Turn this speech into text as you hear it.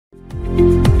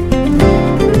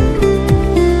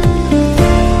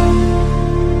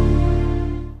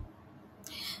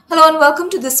Hello and welcome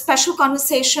to this special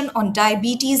conversation on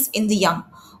diabetes in the young.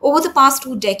 Over the past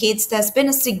 2 decades, there's been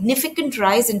a significant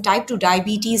rise in type 2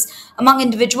 diabetes among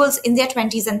individuals in their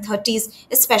 20s and 30s,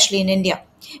 especially in India.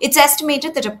 It's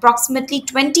estimated that approximately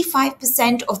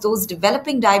 25% of those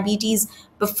developing diabetes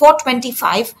before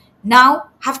 25 now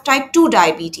have type 2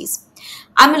 diabetes.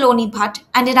 I'm Aloni Bhatt,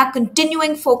 and in our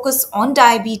continuing focus on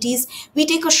diabetes, we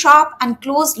take a sharp and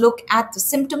close look at the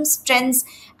symptoms, trends,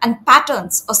 and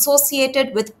patterns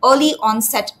associated with early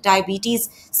onset diabetes,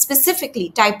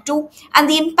 specifically type 2, and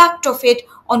the impact of it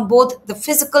on both the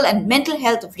physical and mental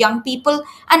health of young people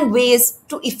and ways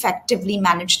to effectively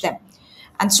manage them.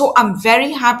 And so I'm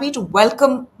very happy to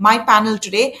welcome my panel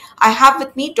today. I have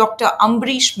with me Dr.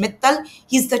 Ambrish Mithal.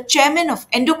 He's the chairman of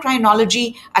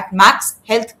endocrinology at Max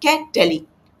Healthcare, Delhi.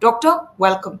 Doctor,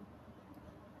 welcome.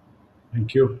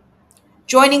 Thank you.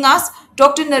 Joining us,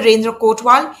 Dr. Narendra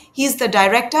Kotwal. He is the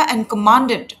Director and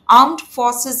Commandant, Armed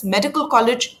Forces Medical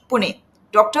College, Pune.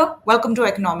 Doctor, welcome to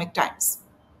Economic Times.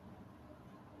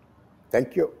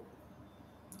 Thank you.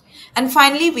 And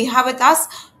finally, we have with us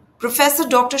Professor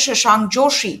Dr. Shashank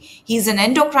Joshi. He is an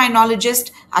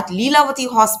endocrinologist at Leelavati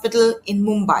Hospital in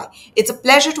Mumbai. It's a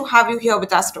pleasure to have you here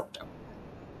with us, Doctor.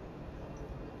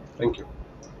 Thank you.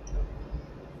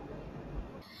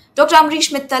 Dr.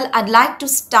 Ambrish Mithal, I'd like to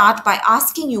start by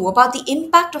asking you about the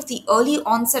impact of the early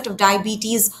onset of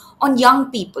diabetes on young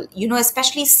people,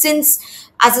 especially since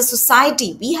as a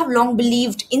society, we have long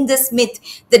believed in this myth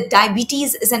that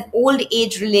diabetes is an old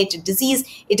age related disease.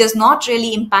 It does not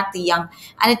really impact the young.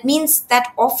 And it means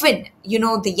that often,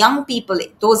 the young people,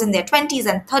 those in their 20s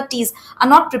and 30s, are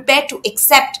not prepared to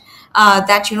accept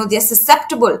that, they're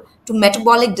susceptible to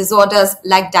metabolic disorders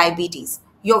like diabetes.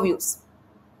 Your views?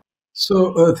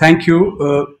 So, thank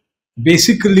you.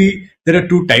 Basically, there are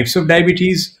two types of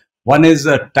diabetes. One is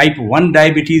type 1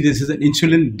 diabetes. This is an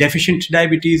insulin deficient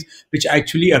diabetes, which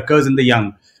actually occurs in the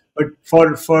young. But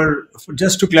for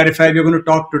just to clarify, we're going to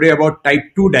talk today about type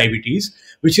 2 diabetes,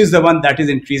 which is the one that is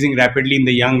increasing rapidly in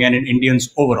the young and in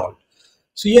Indians overall.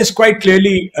 So yes, quite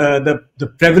clearly, the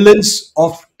prevalence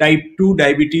of type 2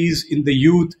 diabetes in the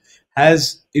youth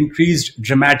has increased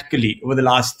dramatically over the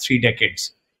last 3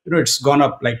 decades. It's gone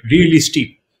up like really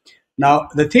steep. Now,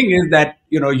 the thing is that,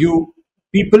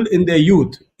 people in their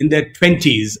youth, in their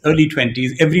 20s, early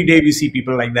 20s, every day we see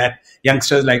people like that,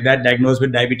 youngsters like that diagnosed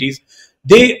with diabetes.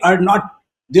 They're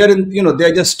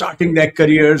just starting their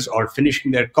careers or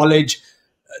finishing their college.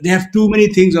 They have too many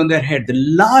things on their head. The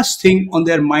last thing on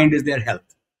their mind is their health.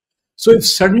 So if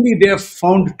suddenly they are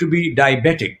found to be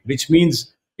diabetic, which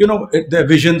means, the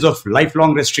visions of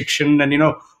lifelong restriction and,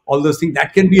 all those things,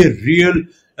 that can be a real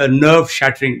nerve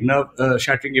shattering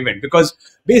event, because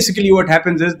basically what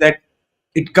happens is that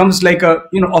it comes like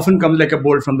often comes like a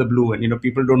bolt from the blue, and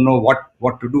people don't know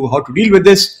what to do, how to deal with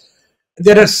this.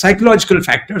 There are psychological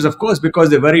factors, of course, because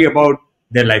they worry about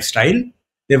their lifestyle,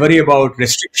 they worry about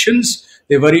restrictions,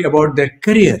 they worry about their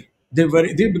career,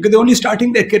 because they're only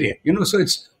starting their career, so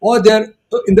they're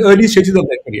in the early stages of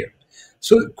their career.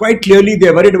 So quite clearly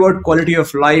they're worried about quality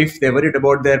of life, they're worried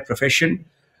about their profession.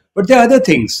 But there are other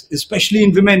things, especially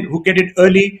in women who get it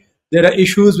early. There are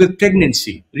issues with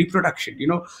pregnancy, reproduction,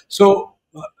 So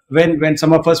when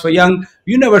some of us were young,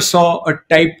 you never saw a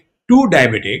type 2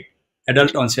 diabetic,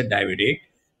 adult onset diabetic,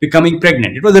 becoming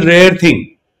pregnant. It was a rare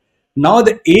thing. Now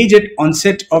the age at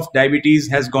onset of diabetes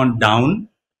has gone down,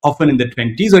 often in the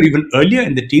 20s or even earlier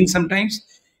in the teens sometimes.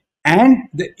 And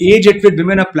the age at which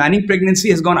women are planning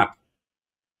pregnancy has gone up.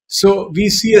 So we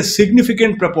see a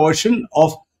significant proportion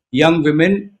of young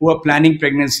women who are planning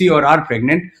pregnancy or are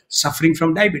pregnant suffering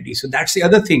from diabetes. So that's the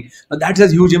other thing. Now that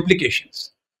has huge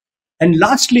implications. And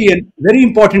lastly, and very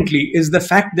importantly, is the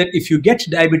fact that if you get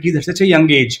diabetes at such a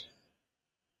young age,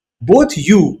 both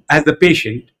you as the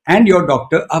patient and your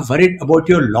doctor are worried about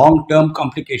your long-term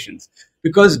complications,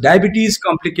 because diabetes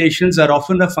complications are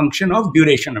often a function of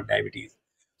duration of diabetes.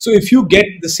 So if you get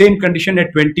the same condition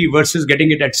at 20 versus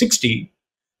getting it at 60,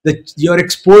 your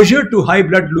exposure to high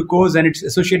blood glucose and its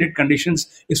associated conditions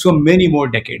is for many more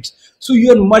decades. So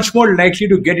you're much more likely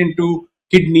to get into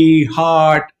kidney,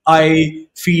 heart, eye,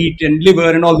 feet, and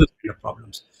liver, and all those kind of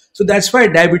problems. So that's why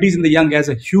diabetes in the young has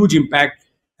a huge impact,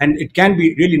 and it can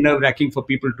be really nerve-wracking for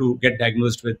people to get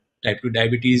diagnosed with type 2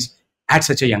 diabetes at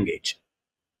such a young age.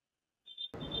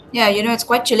 Yeah, it's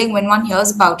quite chilling when one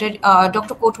hears about it.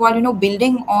 Dr. Kotwal,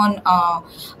 building on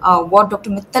what Dr.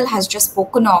 Mittal has just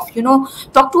spoken of,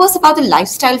 talk to us about the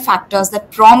lifestyle factors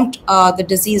that prompt the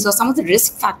disease, or some of the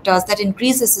risk factors that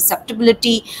increase the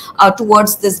susceptibility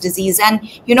towards this disease. And,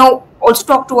 also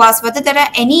talk to us whether there are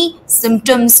any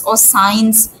symptoms or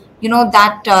signs,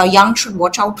 that young should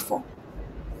watch out for.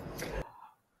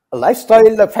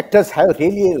 Lifestyle factors have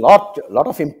really a lot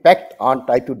of impact on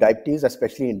type 2 diabetes,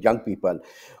 especially in young people.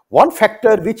 One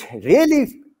factor which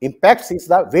really impacts is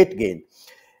the weight gain.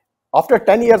 After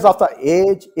 10 years of the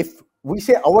age, if we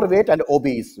say overweight and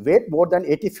obese, weight more than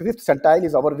 85th centile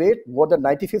is overweight, more than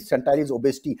 95th centile is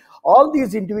obesity. All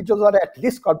these individuals are at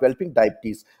risk of developing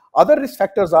diabetes. Other risk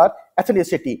factors are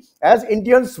ethnicity. As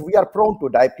Indians, we are prone to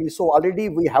diabetes, so already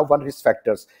we have one risk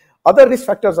factors. Other risk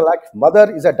factors are like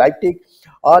mother is a diabetic,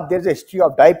 or there is a history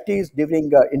of diabetes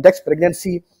during index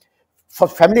pregnancy, for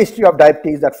family history of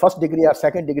diabetes, that first degree or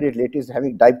second degree relatives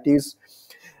having diabetes.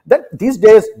 Then these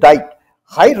days, diet,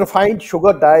 high refined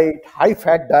sugar diet, high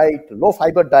fat diet, low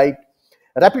fiber diet,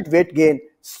 rapid weight gain,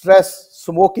 stress,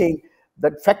 smoking,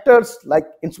 the factors like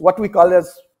what we call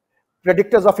as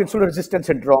predictors of insulin resistance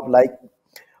syndrome, like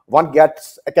one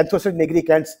gets acanthosis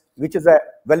nigricans, which is a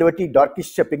velvety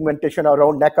darkish pigmentation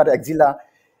around neck or axilla,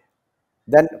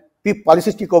 then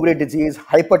polycystic ovary disease,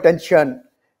 hypertension,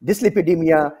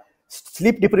 dyslipidemia,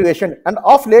 sleep deprivation, and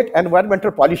of late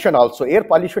environmental pollution also. Air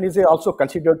pollution is also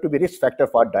considered to be risk factor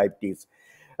for diabetes.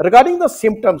 Regarding the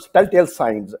symptoms, telltale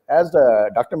signs, as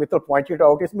Dr. Mithal pointed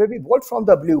out, it may be bolt from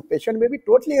the blue. Patient may be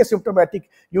totally asymptomatic.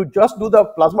 You just do the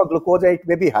plasma glucose and it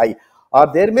may be high. Or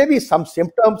there may be some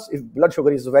symptoms if blood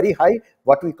sugar is very high,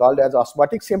 what we call as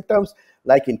osmotic symptoms,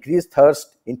 like increased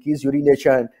thirst, increased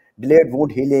urination, delayed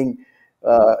wound healing,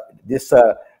 this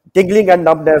tingling and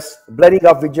numbness, blurring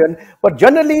of vision. But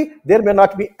generally, there may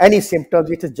not be any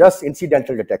symptoms. It is just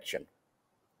incidental detection.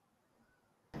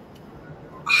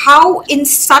 How in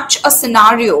such a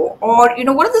scenario, or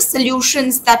what are the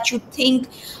solutions that you think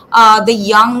the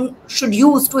young should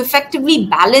use to effectively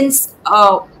balance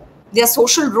their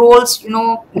social roles,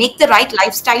 make the right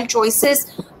lifestyle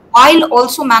choices while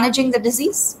also managing the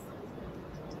disease?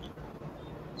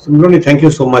 Simrani, thank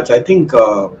you so much. I think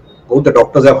both the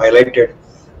doctors have highlighted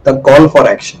the call for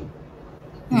action.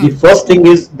 The first thing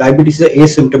is diabetes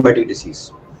is an asymptomatic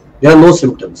disease. There are no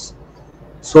symptoms.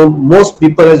 So most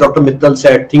people, as Dr. Mithal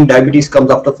said, think diabetes comes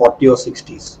after 40 or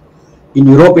 60s. In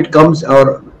Europe it comes,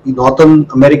 or in Northern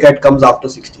America it comes after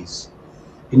 60s.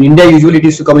 In India usually it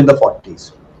used to come in the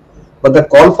 40s. But the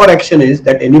call for action is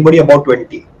that anybody about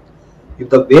 20, if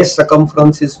the waist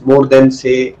circumference is more than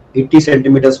say 80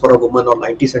 centimeters for a woman or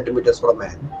 90 centimeters for a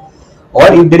man,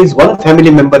 or if there is one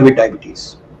family member with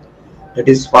diabetes, that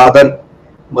is father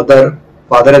and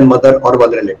mother, or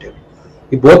one relative.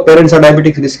 If both parents are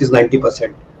diabetic, risk is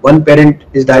 90%. One parent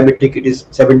is diabetic, it is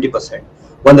 70%.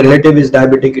 One relative is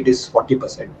diabetic, it is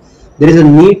 40%. There is a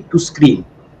need to screen.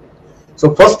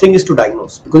 So first thing is to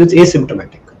diagnose, because it's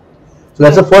asymptomatic. So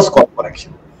that's the first call for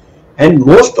action. And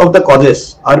most of the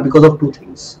causes are because of two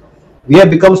things. We have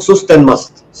become sust and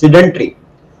must, sedentary.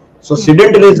 So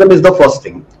sedentarism is the first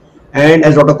thing. And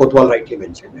as Dr. Kotwal rightly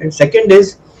mentioned. And second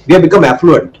is we have become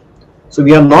affluent. So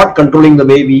we are not controlling the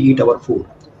way we eat our food.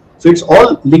 So it's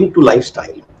all linked to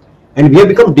lifestyle. And we have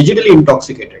become digitally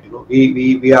intoxicated.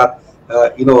 We are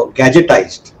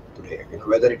gadgetized today.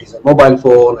 Whether it is a mobile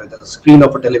phone or the screen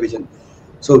of a television.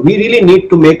 So we really need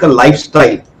to make a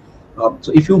lifestyle.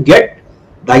 So if you get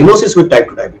diagnosis with type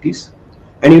 2 diabetes,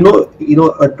 and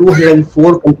a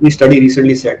 204 company study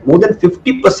recently said more than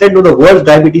 50% of the world's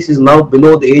diabetes is now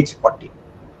below the age 40.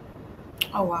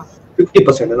 Oh wow.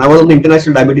 50%. And I was on the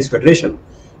International Diabetes Federation.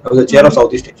 I was the chair of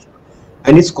Southeast Asia.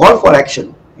 And it's call for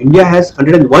action. India has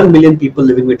 101 million people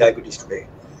living with diabetes today,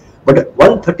 but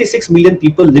 136 million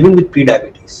people living with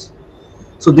pre-diabetes.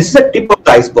 So this is a tip of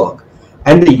the iceberg.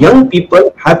 And the young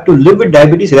people have to live with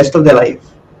diabetes the rest of their life.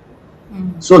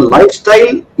 So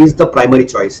lifestyle is the primary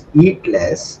choice. Eat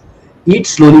less, eat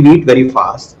slowly, eat very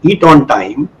fast, eat on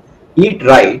time, eat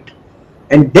right,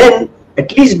 and then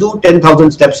at least do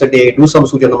 10,000 steps a day, do some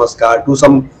Surya Namaskar, do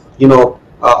some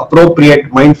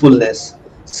appropriate mindfulness,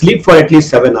 sleep for at least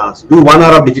 7 hours, do 1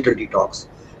 hour of digital detox,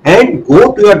 and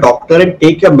go to your doctor and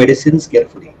take your medicines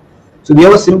carefully. So we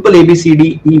have a simple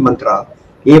ABCDE mantra.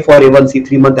 A for A1C,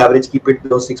 3-month average, keep it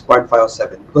below 6.5 or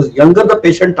 7. Because younger the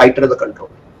patient, tighter the control.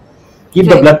 Keep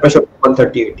the blood pressure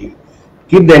 130/80.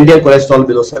 Keep the LDL cholesterol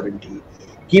below 70.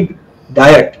 Keep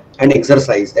diet and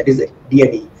exercise, that is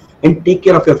D&E, and take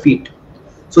care of your feet.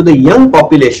 So the young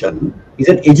population is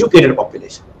an educated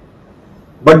population.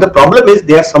 But the problem is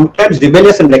they are sometimes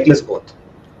rebellious and reckless both.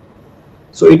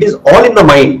 So it is all in the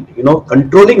mind,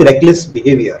 controlling reckless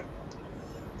behavior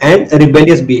and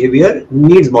rebellious behavior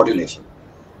needs modulation.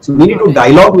 So we need to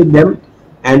dialogue with them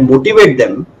and motivate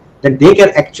them that they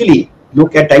can actually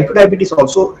look at type 2 diabetes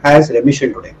also has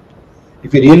remission today.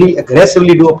 If we really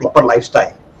aggressively do a proper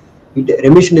lifestyle,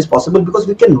 remission is possible because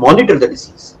we can monitor the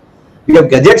disease. We have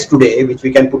gadgets today which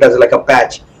we can put as like a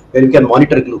patch where we can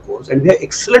monitor glucose, and we have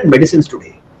excellent medicines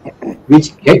today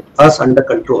which get us under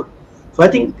control. So I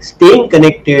think staying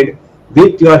connected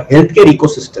with your healthcare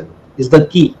ecosystem is the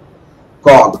key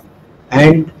cog,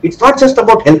 and it's not just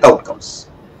about health outcomes.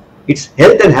 It's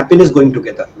health and happiness going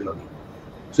together, Miloni.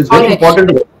 So it's All very right. important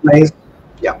to recognize.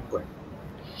 Yeah, go ahead.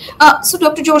 So,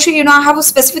 Dr. Joshi, I have a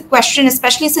specific question,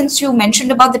 especially since you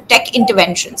mentioned about the tech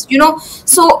interventions.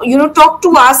 Talk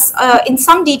to us in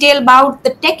some detail about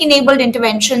the tech-enabled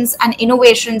interventions and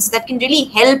innovations that can really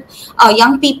help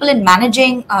young people in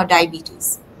managing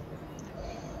diabetes.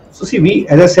 So see,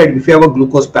 as I said, if you have a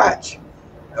glucose patch,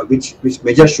 which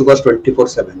measures sugars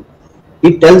 24/7,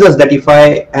 it tells us that if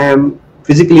I am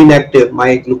physically inactive,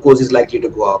 my glucose is likely to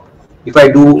go up. If I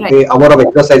do Right. an hour of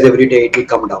exercise every day, it will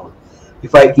come down.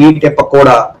 If I eat a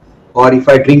pakoda or if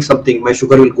I drink something, my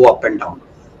sugar will go up and down.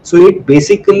 So it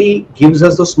basically gives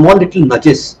us those small little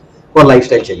nudges for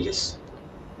lifestyle changes.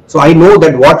 So I know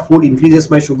that what food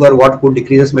increases my sugar, what food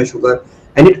decreases my sugar,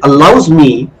 and it allows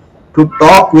me to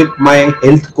talk with my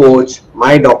health coach,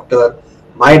 my doctor,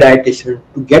 my dietitian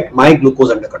to get my glucose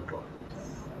under control.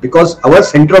 Because our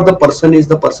center of the person is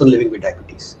the person living with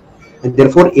diabetes. And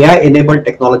therefore AI enabled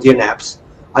technology and apps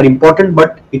are important,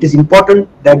 but it is important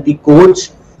that the coach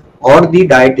or the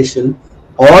dietitian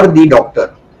or the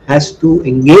doctor has to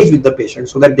engage with the patient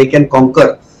so that they can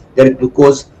conquer their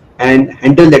glucose and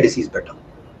handle the disease better.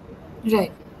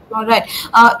 Right. All right.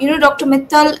 Dr.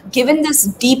 Mithal, given this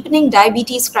deepening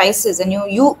diabetes crisis, and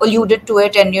you alluded to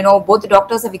it, and both the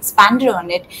doctors have expanded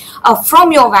on it.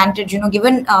 From your vantage,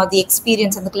 given the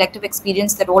experience and the collective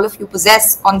experience that all of you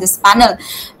possess on this panel,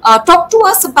 talk to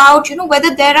us about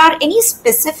whether there are any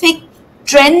specific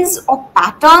trends or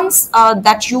patterns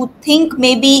that you think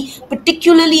may be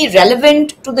particularly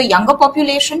relevant to the younger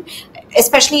population,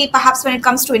 especially perhaps when it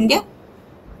comes to India.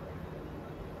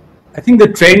 I think the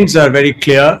trends are very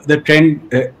clear.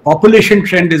 The population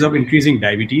trend is of increasing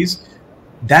diabetes.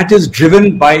 That is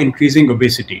driven by increasing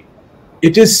obesity.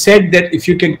 It is said that if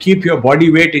you can keep your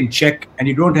body weight in check and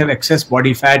you don't have excess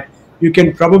body fat, you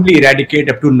can probably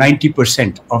eradicate up to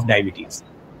 90% of diabetes.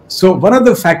 So one of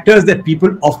the factors that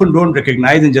people often don't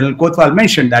recognize, and General Kotwal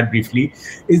mentioned that briefly,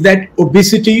 is that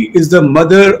obesity is the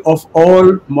mother of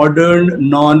all modern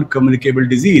non-communicable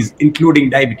disease, including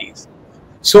diabetes.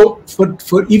 So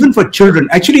for even for children,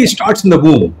 actually it starts in the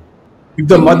womb. If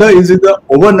the mother is either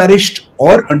overnourished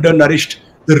or undernourished,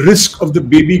 the risk of the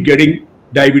baby getting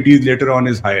diabetes later on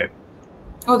is higher.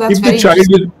 Oh, that's If very the child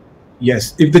interesting.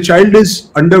 if the child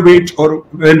is underweight or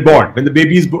when born, when the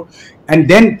baby is born, and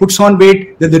then puts on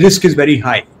weight, then the risk is very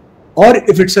high. Or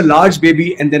if it's a large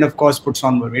baby and then of course puts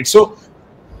on more weight. So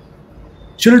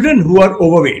children who are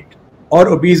overweight or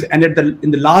obese, and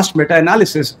in the last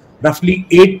meta-analysis, roughly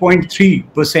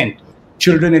 8.3%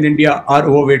 children in India are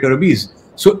overweight or obese.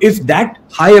 So if that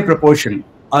higher proportion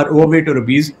are overweight or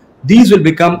obese, these will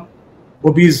become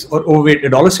obese or overweight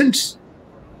adolescents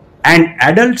and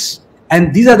adults,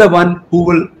 and these are the ones who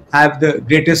will have the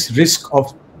greatest risk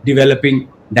of developing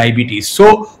diabetes.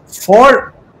 So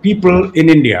for people in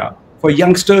India, for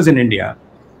youngsters in India,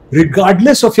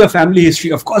 regardless of your family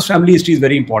history, of course family history is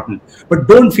very important, but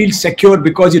don't feel secure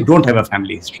because you don't have a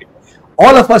family history.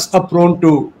 All of us are prone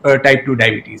to type 2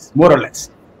 diabetes, more or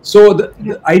less. So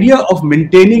the idea of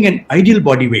maintaining an ideal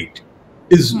body weight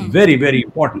is very, very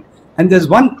important. And there's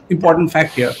one important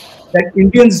fact here, that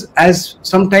Indians, as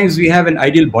sometimes we have an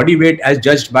ideal body weight as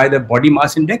judged by the body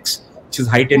mass index, which is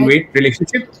height and weight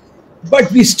relationship, but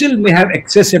we still may have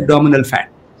excess abdominal fat.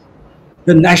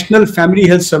 The National Family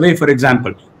Health Survey, for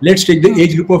example, let's take the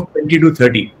age group of 20 to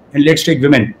 30 and let's take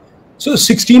women. So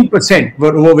 16%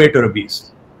 were overweight or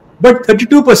obese, but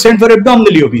 32% were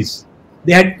abdominally obese.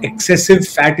 They had excessive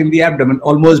fat in the abdomen,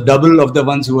 almost double of the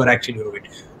ones who were actually overweight.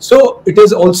 So it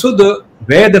is also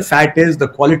where the fat is, the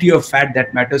quality of fat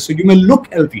that matters. So you may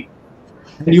look healthy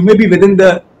and you may be within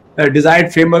the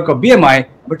desired framework of BMI,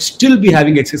 but still be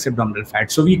having excess abdominal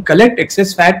fat. So we collect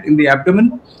excess fat in the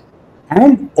abdomen,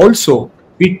 and also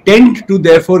we tend to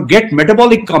therefore get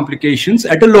metabolic complications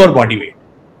at a lower body weight.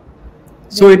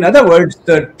 So in other words,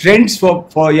 the trends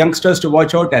for youngsters to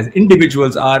watch out as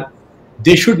individuals are,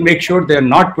 they should make sure they're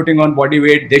not putting on body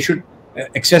weight, they should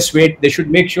excess weight, they should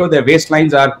make sure their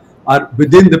waistlines are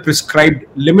within the prescribed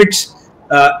limits.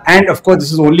 And of course,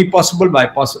 this is only possible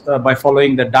by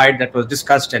following the diet that was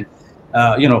discussed, and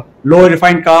lower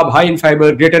refined carb, high in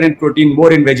fiber, greater in protein,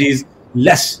 more in veggies,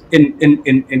 less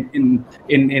in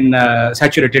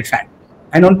saturated fat.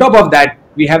 And on top of that,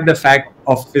 we have the fact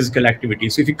of physical activity.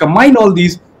 So if you combine all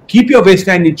these, keep your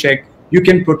waistline in check, you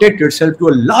can protect yourself to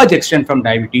a large extent from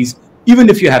diabetes, even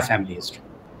if you have family history.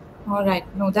 All right.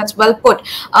 No, that's well put.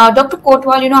 Dr.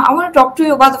 Kotwal, I want to talk to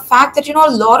you about the fact that, a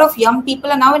lot of young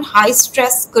people are now in high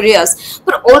stress careers,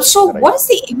 but also Right. what is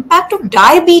the impact of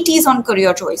diabetes on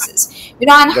career choices? And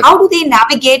That how do they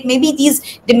navigate maybe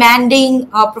these demanding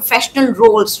professional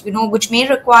roles, which may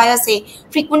require, say,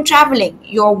 frequent traveling.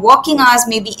 Your working hours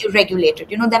may be irregulated.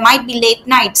 There might be late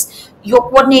nights. You're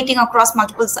coordinating across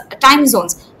multiple time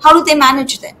zones. How do they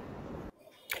manage them?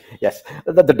 Yes,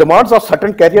 the demands of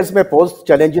certain careers may pose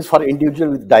challenges for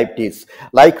individuals with diabetes.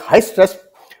 Like high stress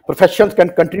professions can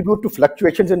contribute to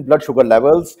fluctuations in blood sugar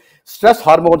levels. Stress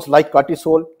hormones like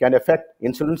cortisol can affect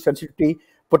insulin sensitivity,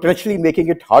 potentially making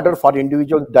it harder for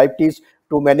individuals with diabetes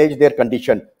to manage their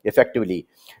condition effectively.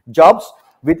 Jobs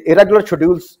with irregular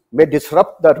schedules may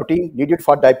disrupt the routine needed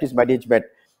for diabetes management.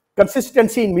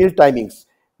 Consistency in meal timings,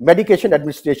 medication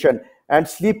administration, and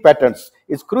sleep patterns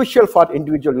is crucial for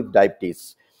individuals with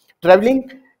diabetes. Traveling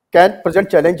can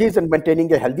present challenges in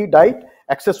maintaining a healthy diet,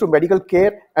 access to medical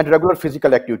care, and regular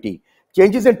physical activity.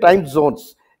 Changes in time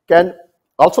zones can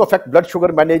also affect blood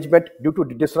sugar management due to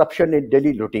disruption in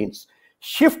daily routines.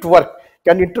 Shift work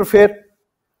can interfere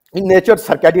in nature's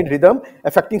circadian rhythm,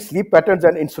 affecting sleep patterns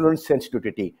and insulin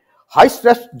sensitivity. High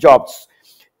stress jobs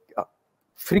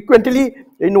frequently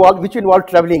involve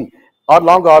traveling or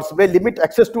long hours may limit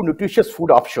access to nutritious food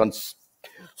options.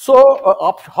 So,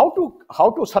 how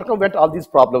to circumvent all these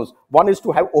problems? One is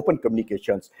to have open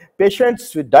communications.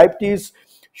 Patients with diabetes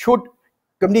should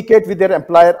communicate with their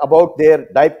employer about their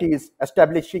diabetes,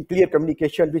 establishing clear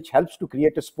communication, which helps to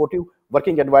create a supportive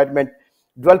working environment.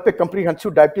 Develop a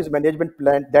comprehensive diabetes management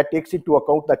plan that takes into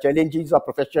account the challenges of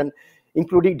profession,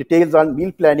 including details on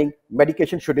meal planning,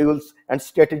 medication schedules, and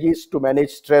strategies to manage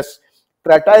stress.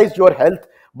 Prioritize your health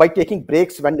by taking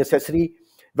breaks when necessary.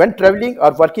 When traveling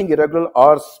or working irregular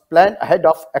hours, plan ahead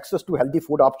of access to healthy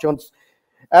food options.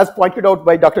 As pointed out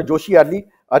by Dr. Joshi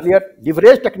earlier,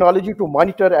 leverage technology to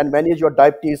monitor and manage your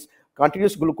diabetes.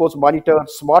 Continuous glucose monitor,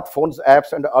 smartphones,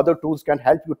 apps, and other tools can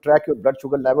help you track your blood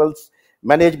sugar levels,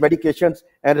 manage medications,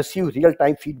 and receive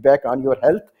real-time feedback on your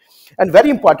health. And very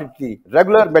importantly,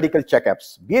 regular medical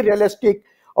checkups. Be realistic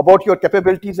about your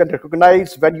capabilities and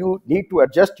recognize when you need to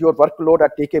adjust your workload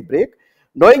or take a break.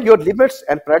 Knowing your limits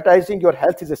and prioritizing your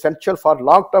health is essential for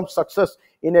long-term success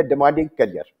in a demanding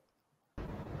career.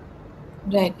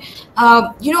 Right.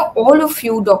 All of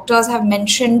you doctors have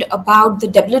mentioned about the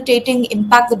debilitating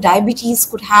impact that diabetes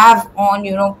could have on,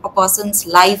 a person's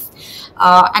life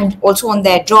and also on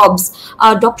their jobs.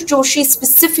 Dr. Joshi,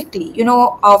 specifically,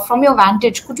 from your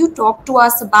vantage, could you talk to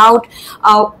us about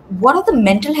what are the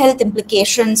mental health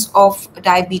implications of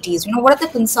diabetes? What are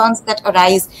the concerns that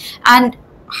arise, and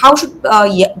how should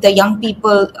the young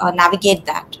people navigate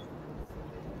that?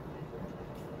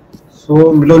 So,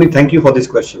 Miloni, thank you for this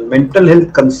question. Mental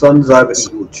health concerns are very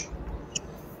huge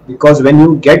because when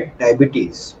you get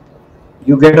diabetes,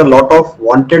 you get a lot of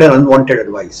wanted and unwanted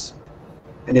advice,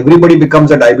 and everybody becomes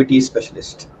a diabetes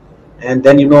specialist. And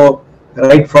then,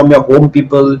 right from your home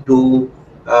people to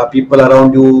people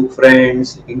around you,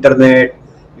 friends, internet,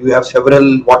 you have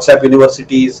several WhatsApp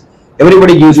universities,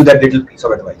 everybody gives you that little piece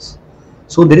of advice.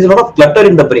 So, there is a lot of clutter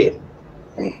in the brain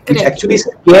which Correct. actually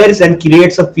scares and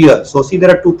creates a fear. So see, there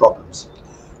are two problems.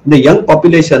 In the young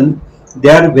population, they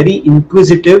are very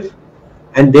inquisitive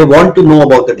and they want to know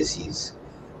about the disease,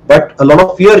 but a lot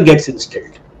of fear gets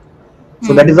instilled.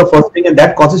 So that is the first thing, and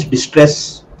that causes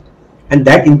distress, and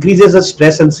that increases the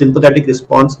stress and sympathetic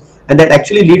response, and that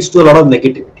actually leads to a lot of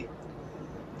negativity.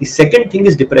 The second thing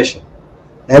is depression.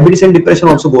 Diabetes and depression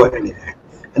also go hand in hand.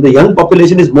 And the young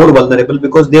population is more vulnerable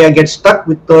because they get stuck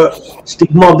with the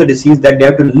stigma of the disease, that they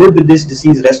have to live with this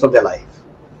disease rest of their life.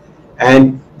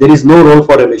 And there is no role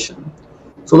for remission.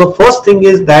 So the first thing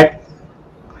is that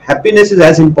happiness is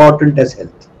as important as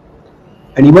health.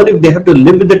 And even if they have to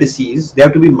live with the disease, they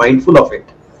have to be mindful of it.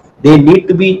 They need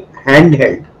to be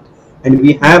handheld. And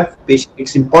we have patients.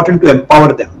 It's important to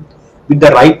empower them with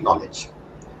the right knowledge.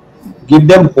 Give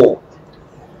them hope.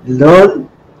 Learn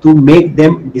to make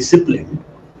them disciplined,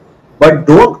 but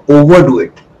don't overdo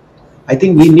it. I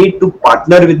think we need to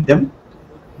partner with them,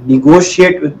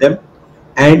 negotiate with them,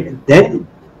 and then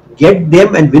get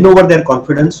them and win over their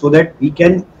confidence so that we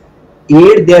can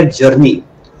aid their journey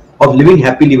of living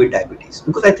happily with diabetes.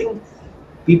 Because I think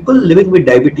people living with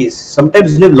diabetes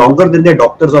sometimes live longer than their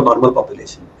doctors or normal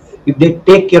population if they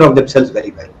take care of themselves very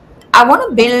well. I want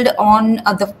to build on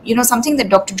something that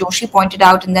Dr. Joshi pointed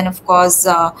out, and then of course,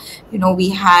 we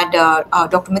had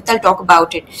Dr. Mithal talk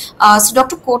about it. So,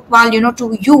 Dr. Kotwal,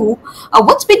 to you,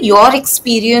 what's been your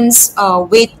experience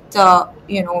with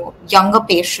younger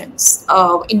patients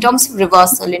in terms of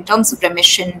reversal, in terms of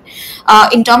remission,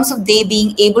 in terms of they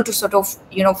being able to sort of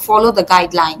follow the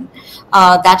guideline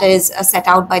that is set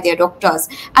out by their doctors,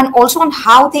 and also on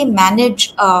how they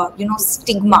manage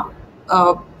stigma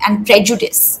and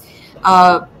prejudice.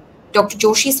 uh, Dr.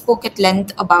 Joshi spoke at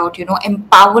length about,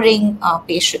 empowering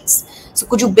patients. So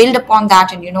could you build upon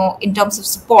that, and, in terms of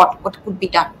support, what could be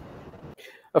done?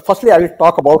 Firstly, I will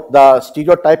talk about the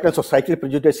stereotype and societal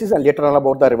prejudices, and later on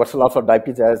about the reversal of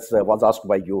diabetes, as was asked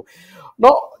by you.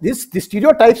 Now, these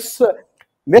stereotypes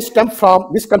may stem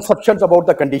from misconceptions about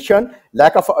the condition,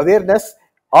 lack of awareness,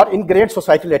 or ingrained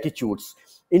societal attitudes.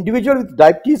 Individuals with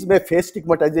diabetes may face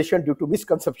stigmatization due to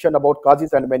misconception about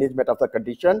causes and management of the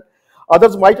condition.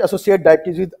 Others might associate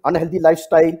diabetes with unhealthy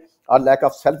lifestyle or lack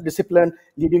of self-discipline,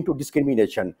 leading to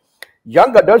discrimination.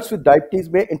 Young adults with diabetes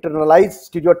may internalize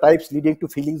stereotypes, leading to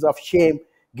feelings of shame,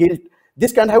 guilt.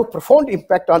 This can have profound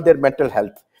impact on their mental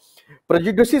health.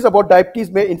 Prejudices about diabetes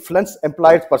may influence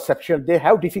employers' perception. They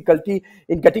have difficulty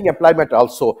in getting employment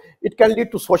also. It can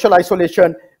lead to social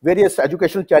isolation, various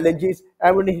educational challenges,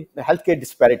 and even healthcare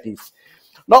disparities.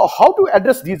 Now, how to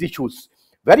address these issues?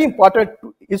 Very important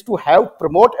is to have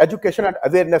promote education and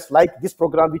awareness, like this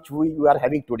program which we are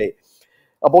having today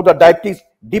about the diabetes,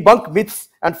 debunk myths,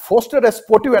 and foster a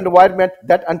supportive environment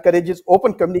that encourages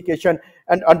open communication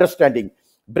and understanding.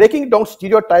 Breaking down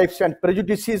stereotypes and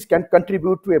prejudices can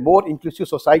contribute to a more inclusive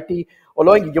society,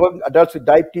 allowing young adults with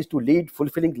diabetes to lead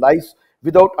fulfilling lives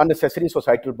without unnecessary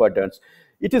societal burdens.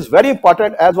 It is very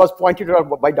important, as was pointed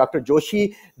out by Dr.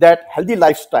 Joshi, that healthy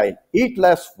lifestyle, eat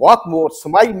less, walk more,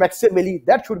 smile maximally,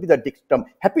 that should be the dictum.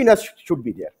 Happiness should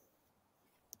be there.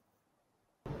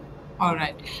 All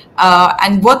right.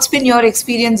 And what's been your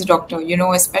experience, doctor,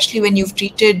 especially when you've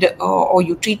treated or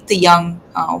you treat the young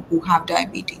who have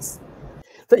diabetes?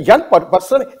 The young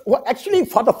person, well, actually,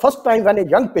 for the first time when a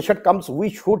young patient comes, we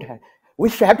should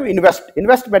have to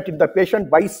investment in the patient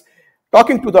by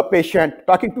talking to the patient,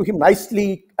 talking to him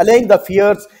nicely, allaying the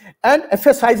fears, and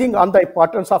emphasizing on the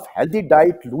importance of healthy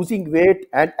diet, losing weight,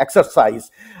 and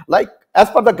exercise. Like, as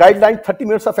per the guideline, 30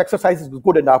 minutes of exercise is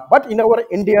good enough. But in our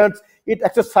Indians,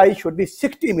 exercise should be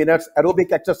 60 minutes,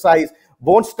 aerobic exercise,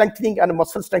 bone strengthening and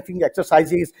muscle strengthening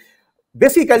exercises.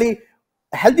 Basically,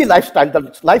 healthy lifestyle.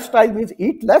 The lifestyle means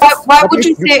eat less. Why would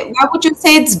you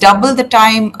say it's double the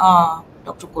time,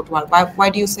 Dr. Kotwal? Why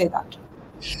do you say that?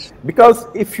 Because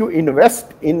if you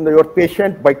invest in your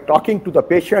patient by talking to the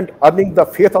patient, earning the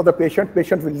faith of the patient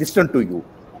will listen to you.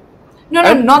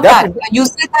 No, not that.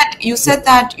 You said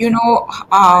that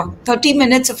 30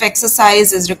 minutes of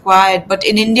exercise is required, but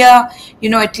in India,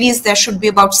 at least there should be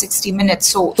about 60 minutes.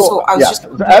 So I was just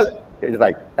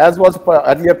right. As was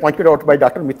earlier pointed out by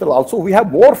Dr. Mithal, also we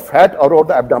have more fat around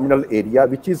the abdominal area,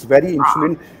 which is very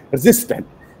insulin resistant.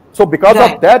 So because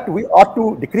of that, we ought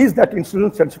to decrease that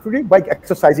insulin sensitivity by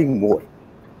exercising more.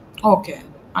 Okay,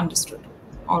 understood.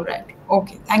 All right.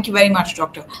 Okay, thank you very much,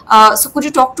 doctor. So could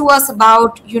you talk to us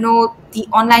about, the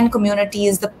online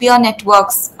communities, the peer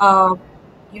networks,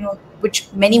 which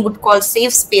many would call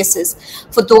safe spaces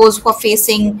for those who are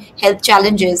facing health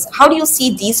challenges? How do you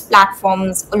see these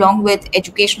platforms, along with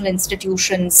educational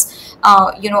institutions,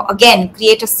 again,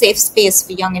 create a safe space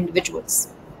for young individuals?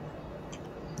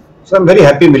 So I'm very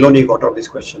happy Miloni got out this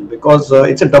question, because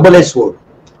it's a double-edged sword.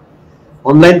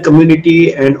 Online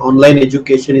community and online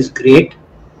education is great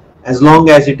as long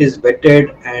as it is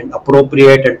vetted and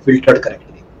appropriate and filtered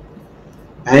correctly.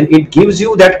 And it gives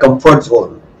you that comfort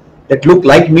zone that, look,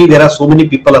 like me, there are so many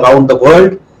people around the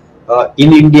world,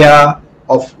 in India,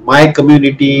 of my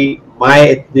community, my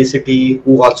ethnicity,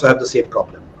 who also have the same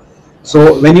problem.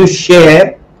 So when you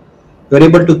share, you're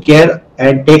able to care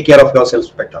and take care of yourselves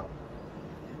better.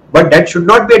 But that should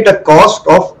not be at the cost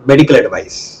of medical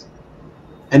advice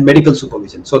and medical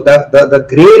supervision. So the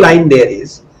gray line there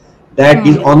is that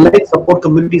these online support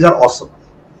communities are awesome,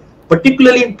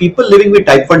 particularly in people living with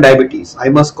type 1 diabetes. I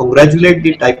must congratulate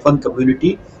the type 1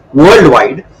 community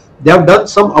worldwide. They have done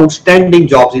some outstanding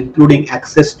jobs, including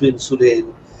access to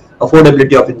insulin,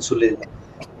 affordability of insulin,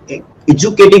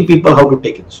 educating people how to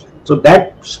take insulin. So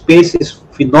that space is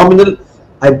phenomenal.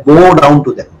 I bow down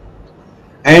to them.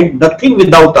 And nothing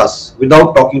without us,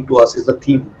 without talking to us, is the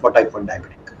theme for type 1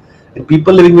 diabetic. And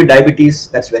people living with diabetes,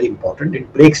 that's very important.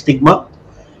 It breaks stigma.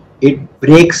 It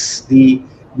breaks the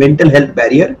mental health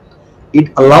barrier.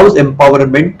 It allows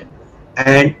empowerment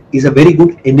and is a very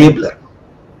good enabler.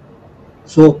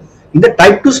 So In the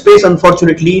type 2 space,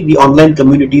 unfortunately, the online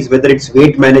communities, whether it's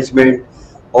weight management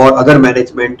or other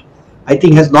management, I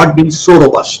think has not been so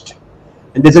robust.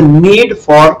 And there's a need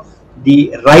for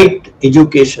the right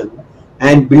education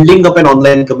and building up an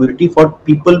online community for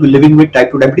people living with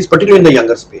type 2 diabetes, particularly in the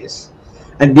younger space.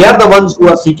 And they are the ones who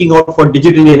are seeking out for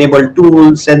digitally enabled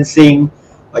tools, sensing,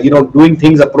 doing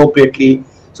things appropriately.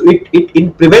 So it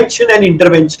in prevention and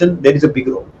intervention, there is a big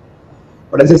role.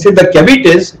 But as I said, the caveat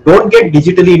is don't get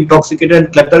digitally intoxicated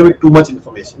and clutter with too much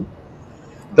information.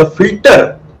 The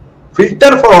filter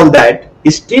for all that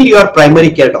is still your primary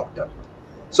care doctor.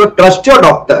 So trust your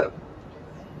doctor.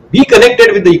 Be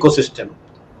connected with the ecosystem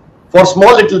for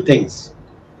small little things,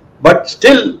 but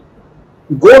still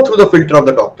go through the filter of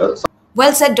the doctor.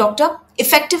 Well said, doctor.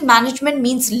 Effective management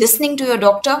means listening to your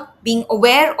doctor, being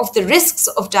aware of the risks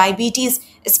of diabetes,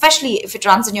 especially if it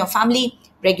runs in your family,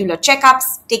 regular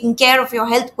checkups, taking care of your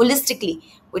health holistically,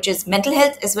 which is mental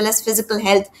health as well as physical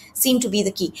health, seem to be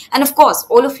the key. And of course,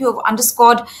 all of you have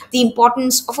underscored the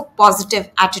importance of a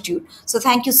positive attitude. So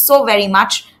thank you so very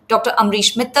much, Dr.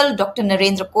 Ambrish Mithal, Dr.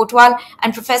 Narendra Kotwal,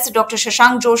 and Professor Dr.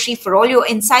 Shashank Joshi, for all your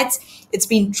insights. It's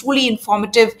been truly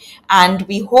informative, and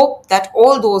we hope that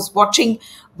all those watching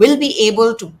will be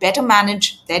able to better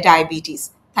manage their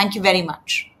diabetes. Thank you very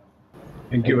much.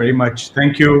 Thank you very much.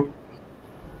 Thank you.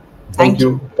 Thank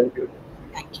you. Thank you.